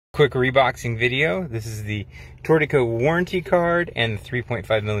quick reboxing video. This is the Torteco warranty card and the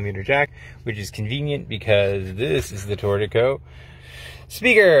 3.5mm jack, which is convenient because this is the Torteco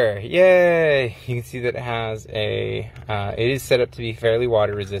speaker. Yay! You can see that it has it is set up to be fairly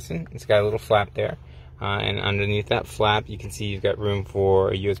water resistant. It's got a little flap there. And underneath that flap, you can see you've got room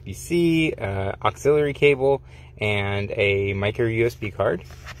for a USB-C, auxiliary cable, and a micro USB card.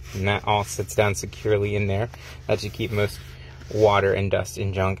 And that all sits down securely in there. That should keep most water and dust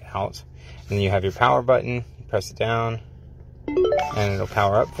and junk out. And then you have your power button. You press it down, and it'll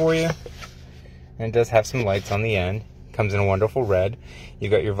power up for you. And it does have some lights on the end. Comes in a wonderful red.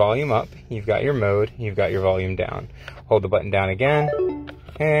 You've got your volume up, you've got your mode, you've got your volume down. Hold the button down again,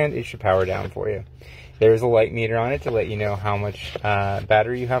 and it should power down for you. There's a light meter on it to let you know how much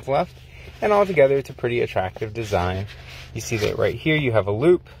battery you have left. And altogether, it's a pretty attractive design. You see that right here you have a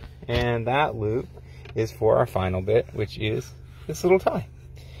loop, and that loop is for our final bit, which is this little tie.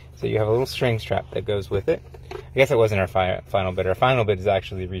 So you have a little string strap that goes with it. I guess it wasn't our final bit. Our final bit is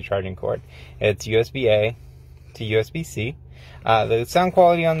actually the recharging cord. It's USB-A to USB-C. The sound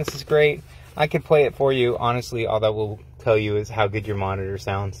quality on this is great. I could play it for you. Honestly, all that will tell you is how good your monitor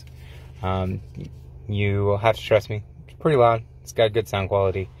sounds. You will have to trust me. It's pretty loud. It's got good sound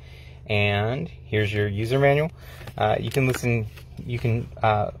quality. And here's your user manual. You can listen, you can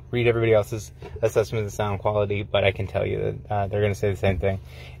read everybody else's assessment of the sound quality, but I can tell you that they're going to say the same thing.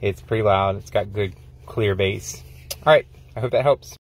 It's pretty loud. It's got good, clear bass. All right. I hope that helps.